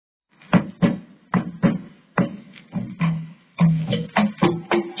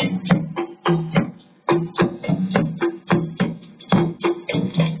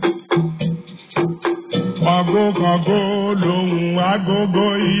Ṣàngó lòun agogo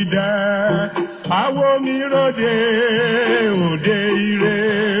idẹ àwo mi ròde òde ire.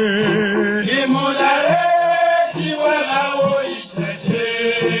 Ìmúlẹ̀rẹ́ ìwé àwo ìṣẹ̀ṣe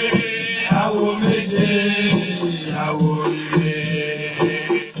àwo méje àwo ire.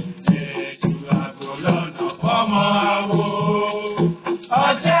 Ètò àgbo lọ́nà fọ́mọ àwo.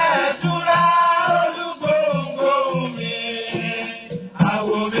 Ọ̀jẹ̀ ìtura olúgbòǹgbò mi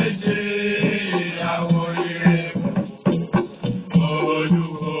àwo méje àwo ire.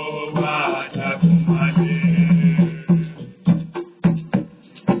 Olúwo bá dàgbù máa dé.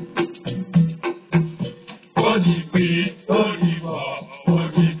 Odipe, odibọ̀,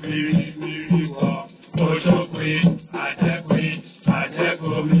 odipe, miriwọ̀, ojope, àjẹpé,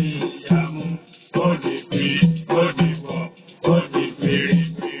 àjẹbomi ìyàmú. Odipe, odibọ̀, odipe,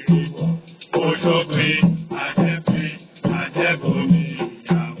 miriwọ̀, ojope, àjẹpé, àjẹbomi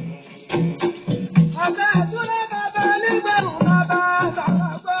ìyàmú. Ọ̀gá ìdúró bàbá onígbẹ̀rún bàbá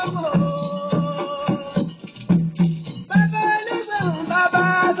sàrọ̀gbọ̀mọ̀. Bàbá onígbẹ̀rún bàbá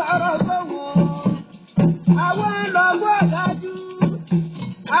sàrọ̀gbọ̀mọ̀. Àwọn lọ́gbọ́ dájú,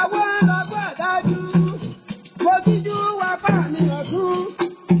 àwọn lọ́gbọ́ dájú. Mo jíjú wá bá mi ọdún,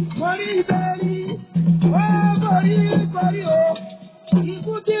 mo rí ìbéèrè, ó borí borí o.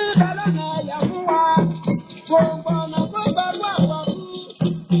 Ikú tí ń bẹ lọ́nà ẹ̀yà fún wa, gbòǹgbò ọ̀nà tó gbẹ̀rú àwọn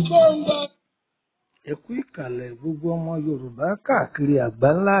fún gbòǹgbò. Ẹ kú ìkàlẹ̀ gbogbo ọmọ Yorùbá káàkiri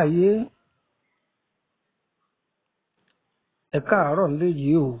àgbáńlá ayé. Ẹ káàárọ̀ nílé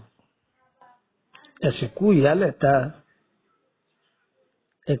yìí o. Ẹ sì kú ìyálẹ̀ta.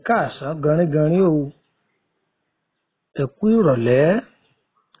 Ẹ káàsán ganringanrin o. Ẹ kú ìrọ̀lẹ́.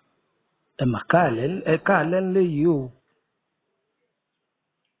 Ẹ káalẹ́ nílé yìí o.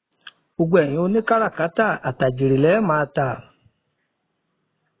 Gbogbo ẹ̀yin oníkàràkátà àtàjèrè lẹ́ẹ̀ máa tà.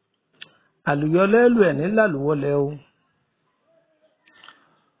 Àlùyọ lẹ́lù ẹ̀ ní làlùwọlẹ̀ o.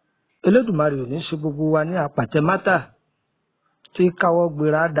 Elédùmarè ò ní ṣe gbogbo wa ní apàtẹ́mátà tí káwọ́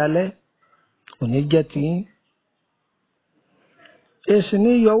gbéra dalẹ́ kò ní jẹ́ tiyín. Èsì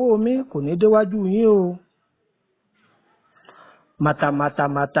ní yọwọ́ mi kò ní déwájú yín o.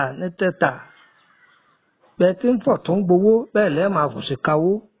 Màtàmàtàmàtà ní tẹ́tà. Bẹ́ẹ̀ tí ń fọ̀ tó ń gbowó bẹ́ẹ̀ lẹ́ẹ̀ máa fòṣì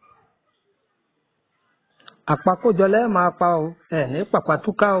kawó. Àpakójọ lẹ́ẹ̀ máa pa o, ẹ̀ ní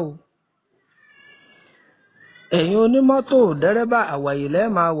pàpàtúká o. Ẹ̀yin onímọ́tò dẹ́rẹ́bà àwàyè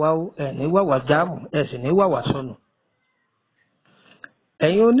lẹ́ẹ̀ máa wà o, ẹ̀ ní wàwà jáàmù, ẹ̀ sì ní wàwà sọnù.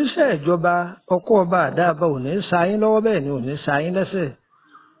 Ẹ̀yin oníṣẹ́ ìjọba ọkọ̀ ọba àdáàbà ò ní sa yín lọ́wọ́ bẹ́ẹ̀ ni ò ní sa yín lẹ́sẹ̀.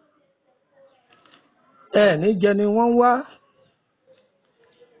 Ẹ̀ ní jẹ ni wọ́n wá.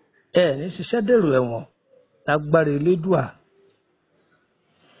 Ẹ̀ ní ṣiṣẹ́ dèrò ẹ̀wọ̀n lágbára Elédùà.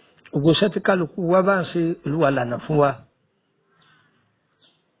 Gbogbo iṣẹ́ tí kálukú wa bá ń ṣe Olúwa lànà fún wa.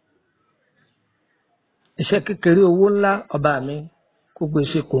 Iṣẹ́ kékeré owó ńlá ọba mi kó gbé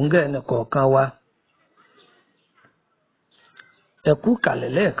ṣe kòńgẹ́ ẹnì kọ̀ọ̀kan wa. Ẹ kú ìkàlẹ̀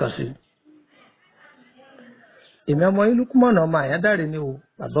lẹ́ẹ̀kan sí. Èmi ọmọ yín Lúkúmọ̀nà ọmọ Àyándáre ni o,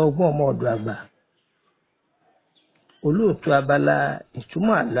 bàbá ogún ọmọ ọ̀dọ̀ àgbà. Olóòtú abala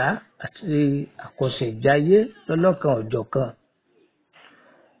ìtumọ̀ àlá àti àkọsẹ̀ ìjayé lọ́lọ́kan ọ̀jọ̀kan.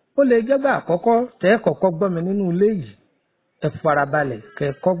 Ó lè jẹ́ bá àkọ́kọ́ tẹ́ ẹ kọ́kọ́ gbọ́ mi nínú ilé yìí. Ẹ farabalẹ̀ kẹ́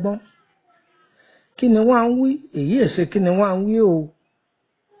ẹ kọ́gbọ́n. Kí ni wọ́n á ń wí? Èyí èsè kí ni wọ́n á ń wí o?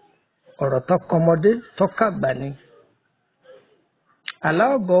 Ọ̀rọ̀ tọkọmọdé tọkàgbà ni. Àlá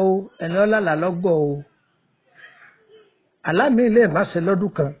ọ̀gọ̀ o, ẹni ọlálà lọ́gbọ̀ o. Àlá mi lè má ṣẹ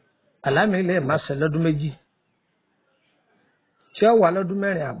lọ́dún kan, àlá mi lè má ṣẹ lọ́dún méjì. Tí ó wà lọ́dún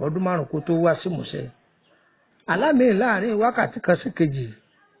mẹ́rin àbọ̀dún márùn-ún kó tó wá sí ìmúṣẹ. Àlá mi láàrin wákàtí kan sí kejì.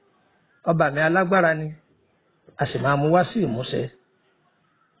 Ọba mi alágbára ni, a sì máa mú wá sí ìmúṣẹ.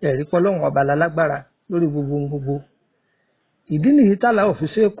 Ẹ̀rí pọ́lọ́hún ọba lálágbára lórí gbogbo. Ìdí nìyí tálà ò fi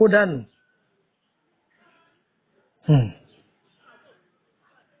ṣe kó dànù.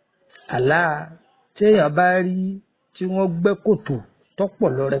 Àlá tí èèyàn bá rí tí wọ́n gbẹ́ kòtò tọ́pọ̀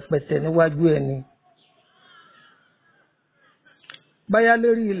lọ rẹpẹtẹ níwájú ẹni. Báyá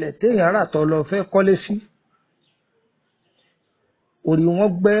lérí ilẹ̀ téèyàn rà tọ́ lọ fẹ́ kọ́lé sí. Orí wọn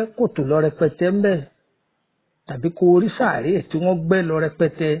gbẹ́ kòtò lọ rẹpẹtẹ ńbẹ̀. Tàbí kó orí sàárè tí wọ́n gbẹ́ lọ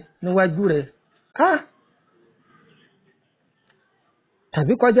rẹpẹtẹ níwájú rẹ̀.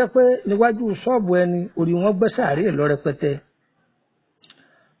 Tàbí kó jẹ́ pé níwájú ṣọ́ọ̀bù ẹni orí wọn gbẹ́ sàárè lọ rẹpẹtẹ.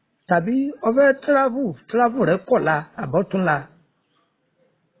 Tàbí ọfẹ́ tíráfù rẹ̀ kọ̀la àbọ̀túnla.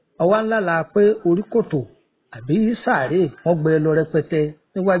 Ọwá ńlá la pé orí kòtò àbí sàárè wọ́n gbẹ́ lọ rẹpẹtẹ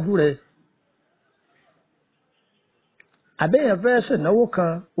níwájú rẹ̀. Àbẹ́yẹn fẹ́ ṣènáwó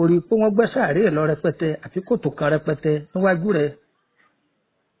kan orí pé wọ́n gbẹ́ sàárè lọ rẹpẹtẹ àbí kòtò kan rẹpẹtẹ níwájú rẹ̀.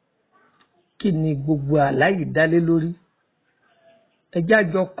 kí ni gbogbo àlá yìí dálé lórí? ẹ jẹ́ a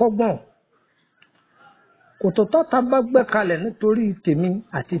jọ kọ́gbọ́n. Kòtò tọ́ta bá gbẹ́ kalẹ̀ nítorí tèmi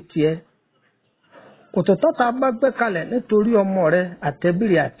àti tiẹ̀, kòtò tọ́ta bá gbẹ́ kalẹ̀ nítorí ọmọ rẹ àtẹ̀bí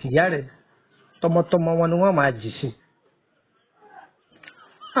àtìyá rẹ, tọmọtọmọ wọn ni wọ́n máa jì sí.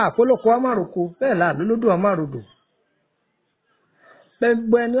 Àpólòkò amároko bẹ́ẹ̀ là lólódò amáròdò.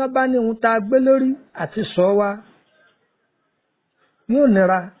 Gbogbo ẹni wọ́n bá ní ohun tá a gbé lórí àti sọ wa yóò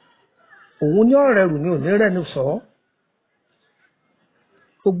nira, òun ní ọ̀rẹ́ rù ní òní rẹ̀ ní sọ.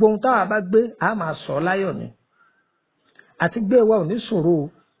 Gbogbo ohun táwa bá gbé a máa sọ láyọ̀ ni. Àti gbé wa ò ní ṣòro,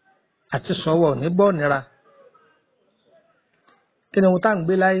 àti sọ wa ò ní bọ́ nira. Kí ni ohun tá à ń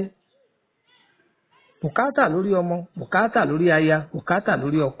gbé láyé? Bùkátà lórí ọmọ, bùkátà lórí aya, bùkátà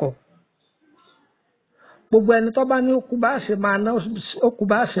lórí ọkọ. Gbogbo ẹni tó bá ní ó kú bá ṣe máa ná, ó kú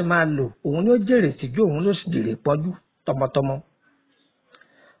bá ṣe máa lò, òun ni ó jèrè tìjú, òun ló sì jèrè pọ́njú tọmọtọmọ.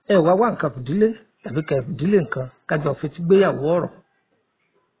 Ẹ wá wá nǹkan fìdílé tàbí kẹ fìdílé nǹkan kájọ fi ti gbéyàwó ọ̀rọ̀.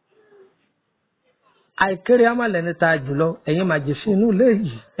 Àìkéré amálẹ̀ni ta jùlọ, ẹ̀yin màjèṣí inú ilé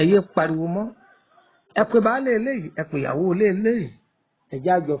yìí, ẹ yé pariwo mọ́. Ẹ pè baálé eléyìí, ẹ pè ìyàwó ilé eléyìí, ẹ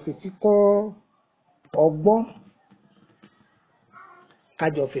jẹ́ àjọ fi ti kọ́ ọgbọ́n,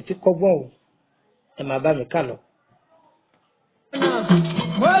 kájọ fi ti kọ́gbọ́n o. Ẹ máa bá mi kà lọ.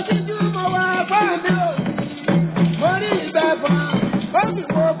 Mo ti jú mo wá fáńdé o, mo rí ìgbẹ́fọn, ó sì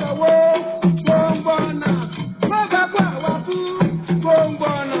mo fọwọ́ gbòǹgbò náà, mo bá kó àwa fún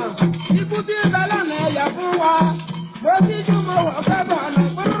gbòǹgbò náà, ikú tí ń bẹ lọ́nà ẹ̀yà fún wa, mo ti jú mo wọ̀ fẹ́bọ̀ ọ̀nà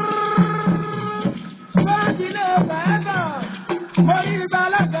mo ti lé bẹ́ẹ̀ bọ̀, mo rí ibà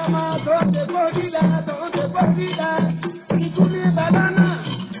lágbàmọ́ tó ń ṣe kó dílẹ̀ tó ń ṣe kó dílẹ̀, ikú ní bẹ lọ́nà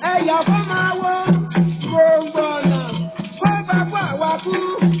ẹ̀yà fún máa wọ́ gbòǹgbò náà, mo bá kó àwa fún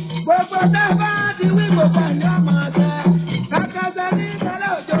gbogbo dábàá ti wí gbogbo ní ọmọ ọ̀sẹ̀, kàkàṣẹ́ ní tẹ́lẹ̀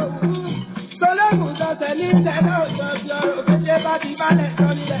òjò òwú, tolóògùn sọ̀sẹ̀ ní tẹ́lẹ̀ òjò ọ̀sẹ̀ òkèjé bá ti balẹ̀ sọ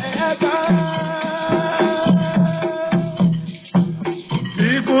nílẹ̀ ẹ̀kọ́.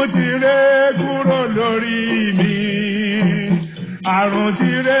 Ikú ti ré kúrò lórí mi, àrùn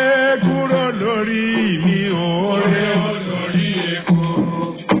ti ré kúrò lórí mi, òòrè olórí epo,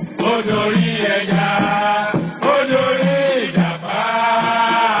 olórí ẹja, olórí ìjàpá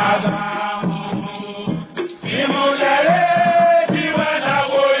àbáwọn. Ìmúlẹ̀rẹ́ tí wọ́n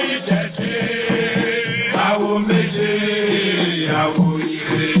dáwọ́ ìjẹ̀ṣẹ̀, àwo méje, àwo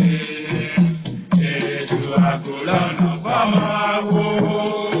ire, ètò àgọ́ lọ́nà fọ́mọ àwo.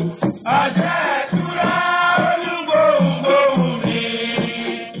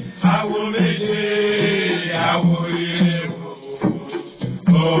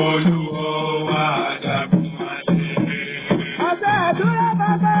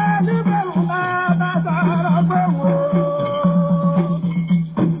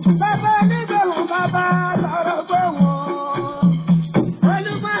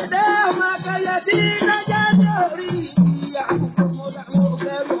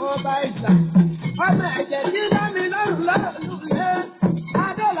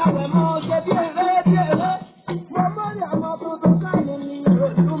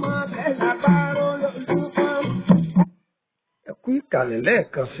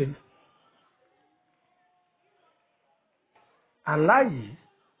 Lẹ́ẹ̀kan sí. Àlá yìí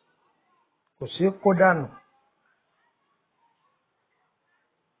kò sí kó dànù.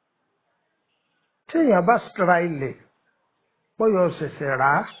 Tí èèyàn bá ra ilẹ̀ bóyá ṣẹ̀ṣẹ̀ rà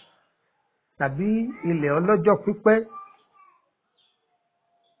á tàbí ilẹ̀ ọlọ́jọ́ pípẹ́,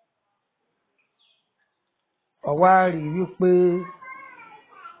 ó wá rí wípé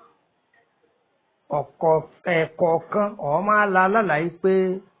ẹ̀kọ̀ọ̀kan ọ̀ máa la lálàyé pé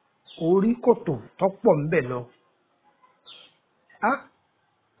orí kòtò tó pọ̀ ń bẹ̀ lọ.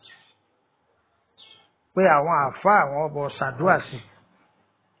 Pé àwọn àáfàá àwọn ọbọ̀ ṣàdúà sí,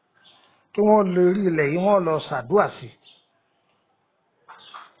 kí wọ́n lè rí ilẹ̀ yìí wọ́n lọ ṣàdúà sí.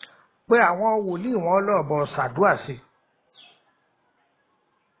 Pé àwọn wòlíì wọn lọ́ọ̀bọ̀ ṣàdúà sí.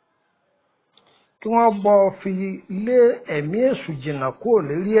 Kí wọ́n bọ́ fi lé ẹ̀mí èṣù jìnnà kúrò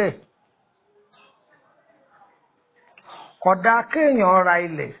lérí ẹ̀. Kódà kéèyàn ra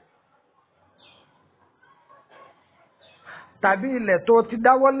ilẹ̀ tàbí ilẹ̀ tó ti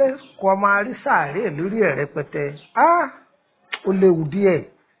dáwọ́lé kó máa rí sàárè lórí ẹ̀ rẹpẹtẹ. Ó léwu díẹ̀,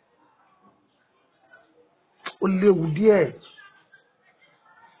 ó léwu díẹ̀,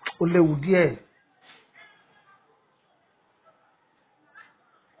 ó léwu díẹ̀.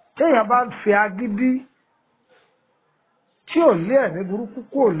 Téèyàn bá fi agídí tí ò lé ẹ̀mí burúkú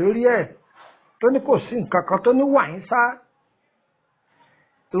kúrò lórí ẹ̀ tó ní kò sí nǹkan kan tó ní wàyín sá,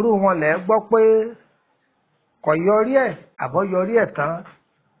 irú wọn lẹ̀ gbọ́ pé kò yọrí ẹ̀ àbọ̀ yọrí ẹ̀ tán.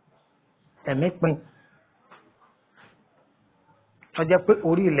 ẹ̀mí pin tó jẹ́ pé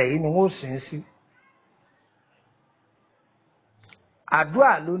orí ilẹ̀ yìí ni wọ́n sìn sí.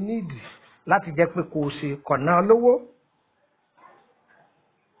 Àdúrà ló nídìí láti jẹ́ pé kò ṣe kọ̀nà olówó.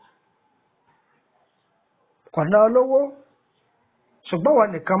 Kọ̀nà olówó ṣùgbọ́n wọn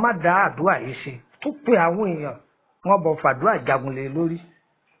nìkan má dá àdúrà yìí ṣe tó pe àwọn èèyàn wọn bọ̀ fàdúrà jagunlé lórí.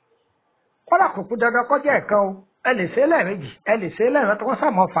 Kọ́lá kò kú dandan kọjá ẹ̀kan o, ẹ lè ṣe lẹ́ẹ̀mejì, ẹ lè ṣe lẹ́ẹ̀mẹ́ta, wọ́n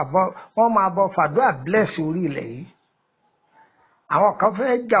sàmọ́ wọ́n máa bọ̀ fàdúrà bless orí ilẹ̀ yìí. Àwọn kan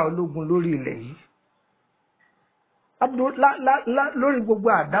fẹ́ jà ológun lórí ilẹ̀ yìí. Lórí gbogbo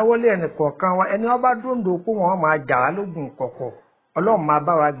àdáwọlé ẹnì kọ̀ọ̀kan wa, ẹni wọ́n bá dúró pé wọ́n máa jà wá lógun kọ̀kọ̀, Ọlọ́run máa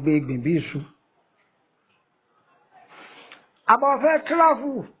bá wa gbé gbìn bí iṣu. Àbọ̀ fẹ́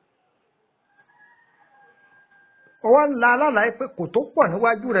tíráfù, wọ́n ń la alálàá pé kò tó pọ̀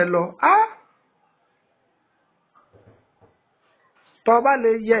níwájú rẹ̀ lọ. Tọ́ bá lè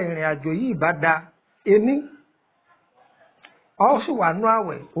yẹ ìrìn àjò yìí bá da ení, ó sì wà nú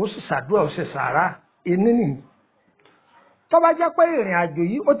àwẹ̀, ó sì ṣàdúrà, ó sì sàárà ení nìyí. Tọ́ bá jẹ́ pé ìrìn àjò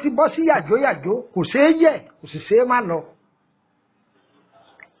yìí ó ti bọ́ sí yàjóyàjó, kò ṣeé yẹ̀, kò sì ṣeé má lọ,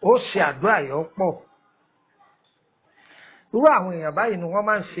 ó ṣe àdúrà yọ pọ̀. Irú àwọn èèyàn báyìí ni wọ́n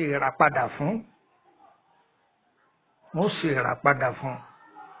máa ń ṣe ìràpadà fún. Wọ́n ṣe ìràpadà fún.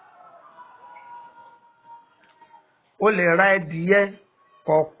 O lè ra ẹdìyẹ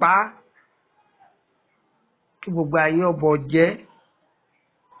kọ̀ pa kí gbogbo ayé ọbọ jẹ́.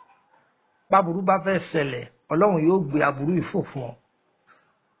 Báburú bá fẹ́ ṣẹlẹ̀, Ọlọ́run yóò gbé aburú ìfò fún ọ.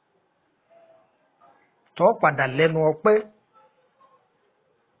 Tọ́ padà lẹ́nu ọpẹ́.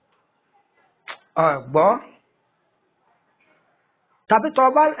 Ọ̀gbọ́. Tàbí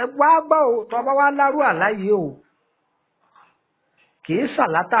tọba wá gbọ́ o, tọba wá lárú àláyé o, kìí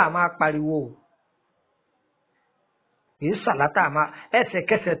sàlátà máa pariwo o, kìí sàlátà máa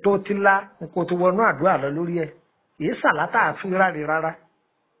ẹsẹ̀kẹsẹ̀ tó ti lá kó tó wọnú àdúrà lọ lórí ẹ̀, kìí sàlátà fi ráre rárá.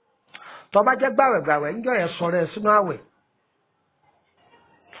 Tọba jẹ́ gbàwẹ̀gbàwẹ̀ ńjọ́ yẹn sọ̀rọ̀ ẹ̀ sínú àwẹ̀.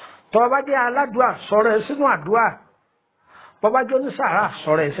 Tọba jẹ́ aládùá sọ̀rọ̀ ẹ̀ sínú àdúrà. Bọ́bá jẹ́ onísàárà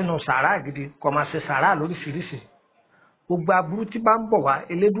sọ̀rọ̀ ẹ̀ sínú sàárà gidi, kó máa ṣe sàárà lóríṣiríṣi. Gbogbo aburú tí bá ń bọ̀ wá,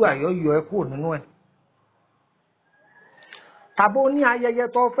 Elédùà yóò yọ ẹ́ kúrò nínú ẹ̀. Tàbó ní ayẹyẹ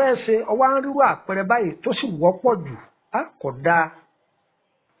tó fẹ́ ṣe, ọwọ́ ń rírú àpẹẹrẹ báyìí tó sì wọ́pọ̀ jù, kò dáa.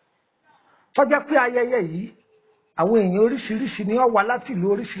 Tó jẹ́ pé ayẹyẹ yìí, àwọn èèyàn oríṣiríṣi ni ó wá láti ìlú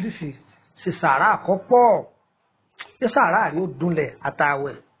oríṣiríṣi ṣe sàárà àkọ́pọ̀. Ṣé sàárà rí ó dunlẹ̀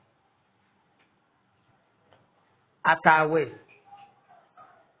àtàwẹ̀? Àtàwẹ̀.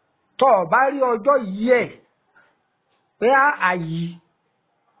 Tó o bá rí ọjọ́ yìí ẹ̀ pé àyí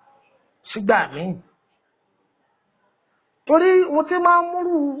sígbà míì. Torí wọ́n ti máa ń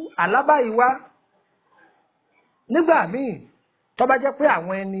múrù àlábáyìí wá nígbà míì tó bá jẹ́ pé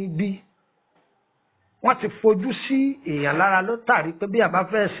àwọn ẹni ibi wọ́n ti fojú sí èèyàn lára ló tàrí pé bí a bá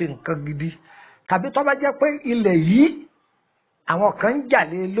fẹ́ ṣe nǹkan gidi, tàbí tó bá jẹ́ pé ilẹ̀ yìí àwọn kan ń jà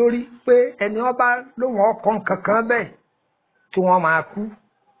lé lórí pé ẹni wọ́n bá lóhùn ọkàn kankan bẹ́ẹ̀ tí wọ́n máa kú.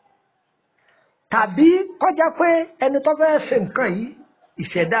 Tàbí kọjá pé ẹni tó fẹ́ ṣe nǹkan yìí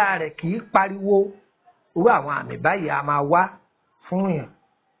ìṣẹ̀dá rẹ̀ kì í pariwo, irú àwọn àmì báyìí a máa wá fún yàn.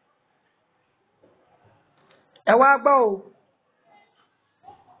 Ẹ wá gbọ́ o,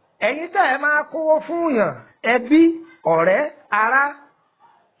 ẹ̀yin tẹ́ ẹ máa kówó fún yàn, ẹbí, ọ̀rẹ́, ará,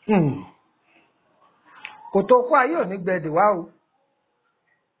 kò tó kó ayé òní gbẹ̀dì wá o.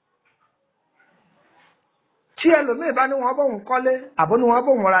 Tí ẹlòmíì bá ní wọn bóun kọ́lé àbó ní wọn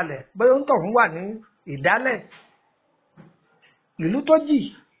bóun ralẹ̀, bóyá ń tọ̀hún wà ní ìdálẹ̀. Ìlú tó jì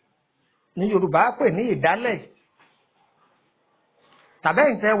ní Yorùbá pè ní ìdálẹ̀.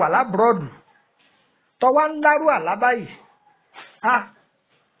 Tàbẹ́yìn tẹ wà lábúrọ́dù tọ́wá ń dárú àlábá yìí.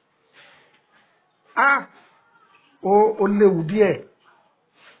 Ó léwu díẹ̀.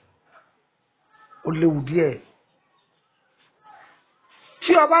 Ó léwu díẹ̀.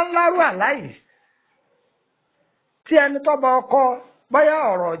 Tí ọba ń lárú àlá yìí, tí ẹni tó bá ọkọ bóyá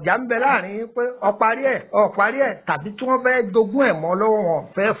ọ̀rọ̀ ọ̀jà ń bẹ láàrin yín pé ọ̀parí ẹ̀ tàbí tí wọ́n fẹ́ jogún ẹ̀ mọ́ lọ́wọ́ wọn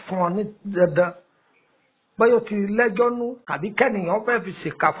fẹ́ fún ọ ní dandan, bóyá ó ti lẹ́jọ́ nú tàbí kẹ́nìyàn fẹ́ fi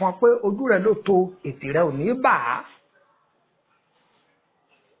ṣèkà fún ọ pé ojú rẹ̀ ló tó, ètè rẹ̀ ò ní bà á.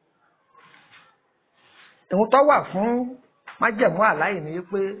 Ìwọ̀n tó wà fún májẹ̀mú àláyé ni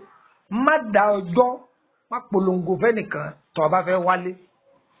pé má da ọjọ́, má polongo fẹ́nìkan tó bá fẹ́ wálé.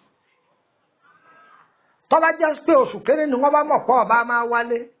 Tó bá jẹ́ pé oṣù kéré ni wọ́n bá mọ̀ pé ọba máa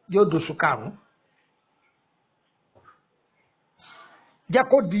wálé, yóò dòṣù karùn-ún. Jẹ́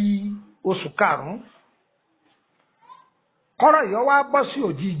kó di oṣù karùn-ún. Kọ́rọ̀ yìí wá bọ́ sí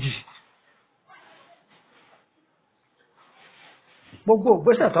òjijì. gbogbo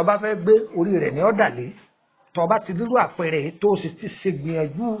ìgbésẹ̀ tó bá fẹ́ gbé orí rẹ̀ ní ọ̀dàlẹ́ tó bá ti dúró àpẹẹrẹ yìí tó sì ti ṣe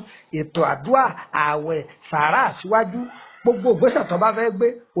gbìyànjú ètò àdúrà ààwẹ̀ sàárà síwájú gbogbo ìgbésẹ̀ tó bá fẹ́ gbé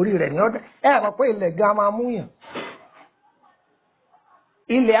orí rẹ̀ ní ọ̀dà ẹ rò pé ilẹ̀ gan máa mú yàn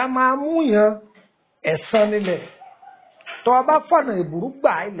ilẹ̀ á máa mú yàn ẹ̀san nílẹ̀ tó bá fọ̀nà ìbùrú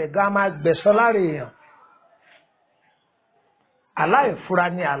gbà ilẹ̀ gan máa gbẹ̀san lára èèyàn aláìfura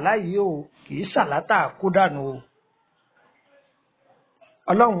ni aláyé o kì í ṣàlátà kó dànù o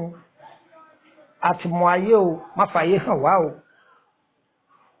ọlọ́run àti mọ ayé o má fàyè hàn wá o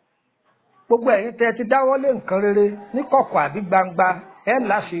gbogbo ẹ̀yin tẹ́ ti dáwọ́lé nǹkan rere ní kọ̀kọ̀ àbí gbangba ẹ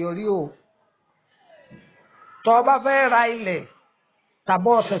láṣeyọrí o tó bá fẹ́ ra ilẹ̀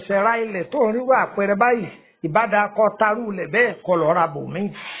tàbọ̀ ṣẹ̀ṣẹ̀ ra ilẹ̀ tó ń ríwọ́ àpẹẹrẹ báyìí ìbádakọ tarú ilẹ̀ bẹ́ẹ̀ kọ lọ́ọ́ ra bòmíì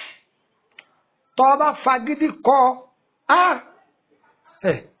tó bá fagídí kọ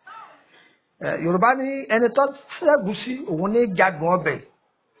Yorùbá ní ẹni tó ṣẹ́gun sí òun ní jagun ọbẹ̀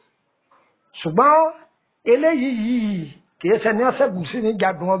ṣùgbọ́n eléyìí yìí kìí ṣẹni ọ̀ṣẹ́gun sí ní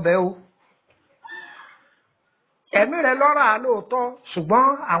jagun ọbẹ̀ o ẹ̀mí rẹ̀ lọ́ra lóòótọ́ ṣùgbọ́n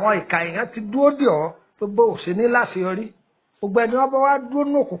àwọn ìka èèyàn ti dúró dè ọ́ gbogbo òṣèlú láṣeyọrí gbogbo ẹni wọn bá wá dúró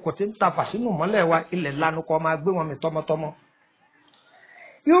ní òkùnkùn tí ń tafà sínú mọ́lẹ̀ wa ilẹ̀ lanu kọ́ máa gbé wọn mi tọmọtọmọ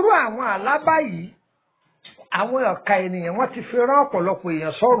irú àwọn àlá báyìí àwọn ọ̀ka ènìyàn wọ́n ti fi rán ọ̀pọ̀lọpọ̀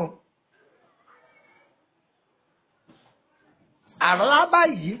èèyàn sọ́run àlá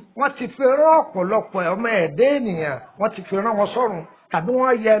báyìí wọ́n ti fi rán ọ̀pọ̀lọpọ̀ ọmọ ẹ̀dá ènìyàn wọ́n ti fi rán wọn sọ́run tàbí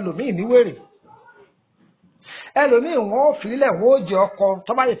wọ́n yẹ ẹlòmíì níwèrè ẹlòmíì wọn ò fìlẹ̀ wọn ò jẹ ọkọ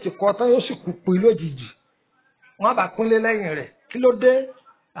tó bá yẹ ti kọ tán yóò sì kú pin lójijì wọn bá kúnlé lẹ́yìn rẹ̀ kí ló dé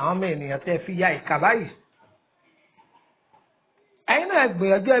àwọn ọmọ ènìyàn tẹ́ fi ya ìkà báyìí ẹ̀yin náà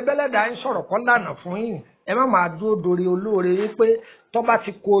gbìyànjú ẹbẹ́lẹ́dàá ń sọ̀rọ̀ kọ́ lànà fún yín ẹ má máa dúró dorí olóore wípé tó bá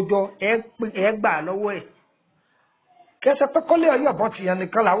ti kó jọ ẹ gbà lọ́wọ́ ẹ̀ kẹsẹ pé kọ́lé ọyọ́ ọ̀bọ̀n ti yàn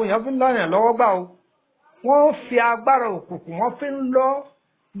nìkan làwọn èèyàn fi ń lọ́yàn lọ́wọ́ gbà o wọ́n fi agbára òkùnkùn wọ́n fi ń lọ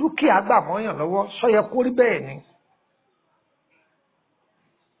dúkìá gbà mọ́yàn lọ́wọ́ sọ́yẹ kó rí bẹ́ẹ̀ ni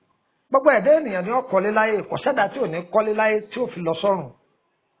gbogbo ẹ̀dá ènìyàn ni ó kọ́lé láyé kò sẹ́dá tí ò ní kọ́lé láyé tí ó fi lọ sọ́run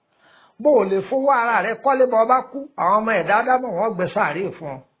bó o lè fowó ara rẹ kọ́lé bọ́ ọba kú àwọn ọmọ ẹ̀dá ádámọ̀ wọ́n gbé sàárè fún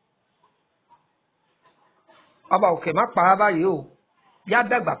ọ ọba òkè má pa á báyìí o yá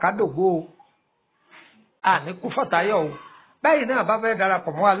dàgbà ká dògbó o àní kú fọ́tayọ̀ o bẹ́ẹ̀ náà bá fẹ́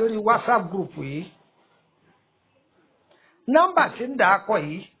darapọ̀ mọ́ wa lórí WhatsApp group yìí nọ́mbà tí ń dà á kọ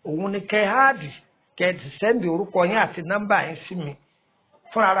yìí òun ni kẹ́hádì kẹ́ẹ̀dì sẹ́ndì orúkọ yín àti nọ́mbà yín sí mi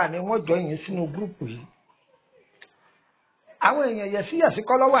fúnra ni wọ́n jọ yín sínú gúrùpù yìí àwọn èèyàn yẹ̀síyẹ̀sí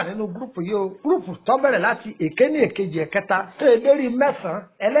kọ́ ló wà nínú gúrùpù yìí o gúrùpù tó bẹ̀rẹ̀ láti èkéní èkejì ẹ̀kẹta tó e lérí mẹ́sàn-án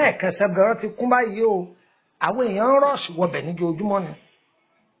ẹlẹ́ẹ̀kẹsẹ̀ gan ti kún báyìí o àwọn èèyàn ń rọ̀ọ̀sì wọbẹ̀ níjọ́ ojúmọ́ ni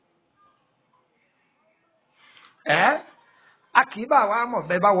a kì í bá wa mọ̀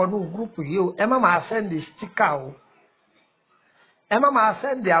bẹ́ẹ̀ bá wọnú gúrùpù yìí o ẹ má máa sẹ́ndì stíkà o ẹ má máa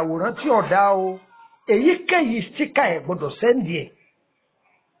sẹ́ndì àwòrán tí ọ̀dá o èyíkéyìí stíkà ẹ̀ gbọ́dọ̀ sẹ́ndì ẹ̀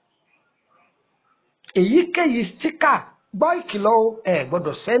èyíkéyìí stíkà gbọ́ ìkìlọ̀ ẹ̀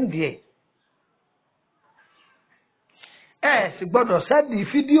gbọ́dọ̀ sẹ́ndì ẹ̀ sì gbọ́dọ̀ sẹ́ndì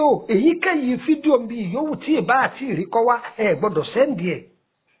fídíò èyíkéyìí fídíò bí yòówù tí ì bá àti ìríkọ́ wá ẹ̀ gbọ́dọ̀ sẹ́ndì ẹ̀.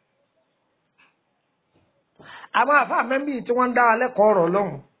 àwọn àfáà mẹ́mbì tí wọ́n ń dá wa lẹ́kọ̀ọ́ ọ̀rọ̀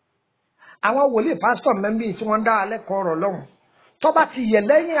lọ́hùn àwọn wòlíì pásítọ̀ mẹ́mbì tí wọ́n ń dá wa lẹ́kọ̀ọ́ ọ̀rọ̀ lọ́hùn tó bá ti yẹ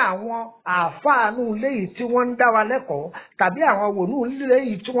lẹ́yìn àwọn àfáànù léyìí tí wọ́n ń dá wa lẹ́kọ̀ọ́ tàbí àwọn wòlíì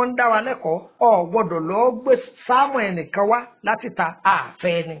léyìí tí wọ́n ń dá wa lẹ́kọ̀ọ́ ò gbọ́dọ̀ lọ gbé sáàmù ẹnìkan wá láti ta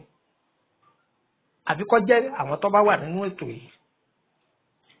àfẹ́ ni àbí kó jẹ́ àwọn tó bá wà nínú ètò yìí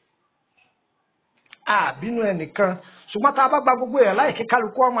àbínú ẹnìkan ṣùgbọ́n tá a bá gba gbogbo èèyàn láì kí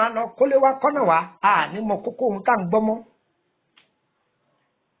kálukú ọmọ àná kólé wá kọ́nà wá àní mọ kókó ohun tá à ń gbọ́ mọ́.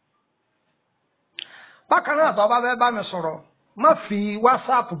 bákan náà tó bá fẹ́ bá mi sọ̀rọ̀ má fi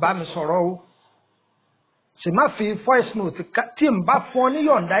WhatsApp bá mi sọ̀rọ̀ o sì má fi voice note tí n bá fún ọ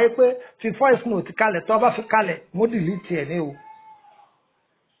níyọ̀ǹda yìí pé fi voice note kalẹ̀ tó bá fi kalẹ̀ mo delete ẹ̀ ní o.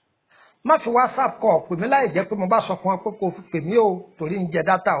 má fi WhatsApp kọ pè mí láì jẹ́ pé mo bá sọ fún ọ pé kò fi pè mí o torí ń jẹ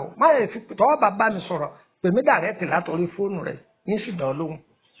dátà o má yẹ fi tọ́wọ́ bá bá mi sọ̀rọ̀ pè mí dàrẹ́tì látòrí fóònù rẹ̀ yín sì dán lóhùn.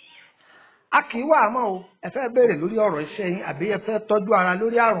 a kì í wá àmọ́ o ẹ fẹ́ béèrè lórí ọ̀rọ̀ iṣẹ́ yín àbí ẹ fẹ́ tọ́jú ara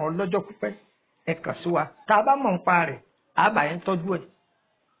lórí àrùn ọlọ́jọ́ pípẹ́ ẹ kàn sí wa tá a bá mọ̀ nípa rẹ̀ á bá yín tọ́jú ẹ̀.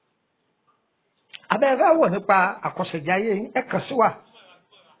 àbẹ́ ẹ fẹ́ wọ̀ nípa àkọsẹ̀jáyé yín ẹ kàn sí wa.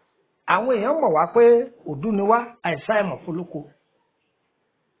 àwọn èèyàn mọ̀ wá pé òdú ni wá àìsàn ẹ̀mọ̀ fúlùkù.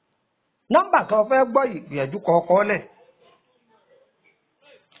 nọ́mbà tó fẹ́ gbọ́ ìgbìyànjú kọ̀ọ̀kọ́ lẹ̀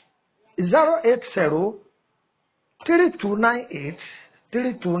 080 3298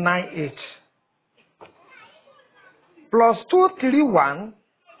 3298 plus 231.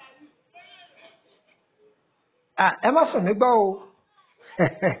 Ẹ má sùn mí gbọ́ o.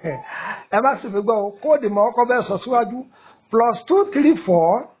 Ẹ má sùn mí gbọ́ o. Kóòdù mọ́ ọkọ bẹ́ẹ̀ sọ síwájú. Plus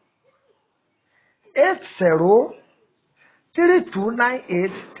 234 80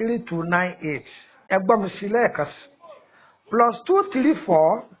 3298 3298. Ẹ gbọ́ mi sí lẹ́ẹ̀kan sí. Plus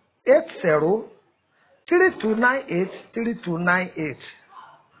 234 80 3298 3298.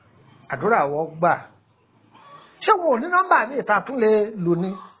 Àdúrà wọ́n gbà. Ṣé wọn ò ní nọ́mbà mi ìta tún lè lò ní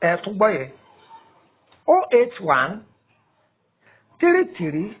tún gbọ́ yẹn? 081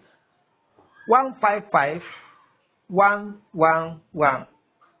 33 155 111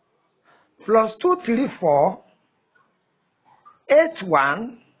 plus 234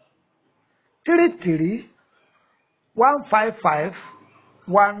 81 33 155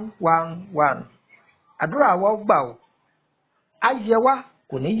 111. Àdúrà wọ́n gbà o. Ayé wa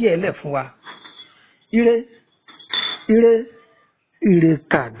kò ní yẹ ẹlẹ̀ fún wa. Ire ire ire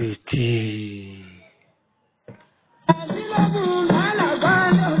kàbìtì.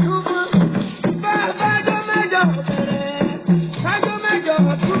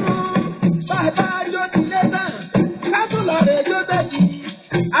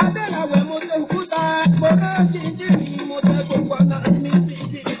 Adélàwẹ̀ mo tẹ òkúta, mo rán jíjí mo tẹ gbogbo ọ̀nà mi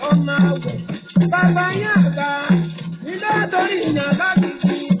sí ọmọ àwẹ̀. Bàbá yín àgbà nílé torí ìyàn láti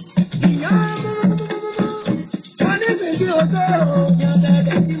fi ìyàn mú. Mo ní bìbí òjò òyìn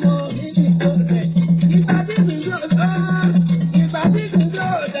ọ̀dẹ̀dẹ̀ tí mo ní bìbí òjò. Ìgbà tí bìbí òjò, ìgbà tí bìbí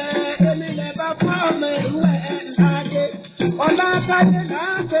òjò, èmi lè bá fún ọmọ ìlú ẹ̀ láde. Ọlá káyé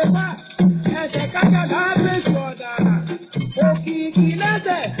láàpẹ̀ wá, ẹ̀sẹ̀ kájà láàpẹ̀ sọ̀dà. Òkìkí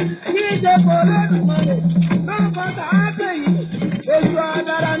lẹ́sẹ̀ kí ṣe kò lódùmarè lọ́kọ̀ tààtò yìí èso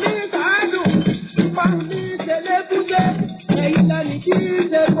àdàrà ní sàádùn fáwọn ní ṣẹlẹ́kúnjẹ́ ẹ̀yìn lẹ́ni tí ń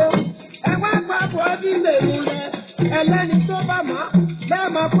ṣe kó ẹ wá papọ̀ bí lèmi rẹ ẹlẹ́ni tó bá mọ̀ bẹ́ẹ̀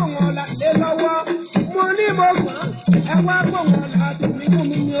máa kó wọn là lé lọ́wọ́ mo ní mo gbọ́n ẹ wá kó wọn là tòmí fún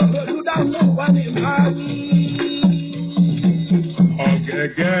mi ní olùdáhùn ló wà ní máa wí.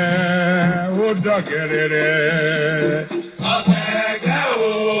 Ọ̀gẹ̀gẹ̀ ó dọ̀gẹ̀rẹ̀rẹ̀. Ọ̀gẹ̀gẹ̀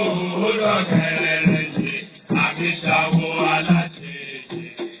ó dọ̀gẹ̀rẹ̀rẹ̀ ṣe àbí ṣàwọ̀ aláṣẹṣe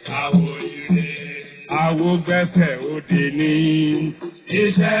àwọ̀ ire. Àwo gbẹ́sẹ̀ òde ní.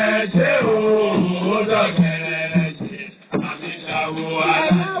 Iṣẹ́ ṣe ó dọ̀gẹ̀rẹ̀rẹ̀ ṣe àbí ṣàwọ̀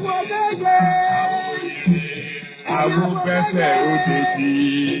aláṣẹṣe àwọ̀ ire. Àwo gbẹ́sẹ̀ òde ní.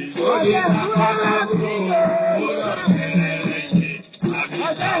 Ó di àpárá kúrò ó dọ̀gẹ̀rẹ̀rẹ̀ ṣe àbí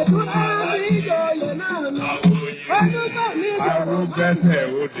ṣàwọ̀ aláṣẹṣe àwọ̀ ire. Àwo gbẹ́sẹ̀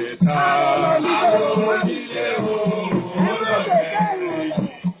òde ta. Àwọ̀ onílé ó dọ̀gẹ̀rẹ̀rẹ̀ ṣe.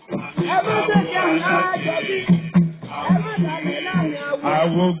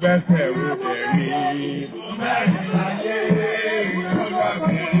 Àwo gbẹ́sẹ̀ òde ní.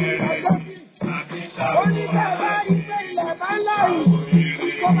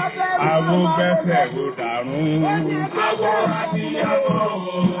 Àwo gbẹ́sẹ̀ ò dàrún.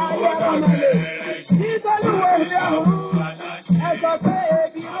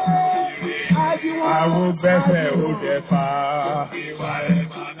 Àwo gbẹ́sẹ̀ ò dẹ̀fà.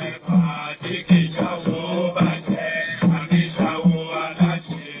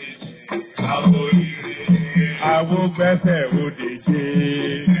 Àwo gbẹ́sẹ̀ ò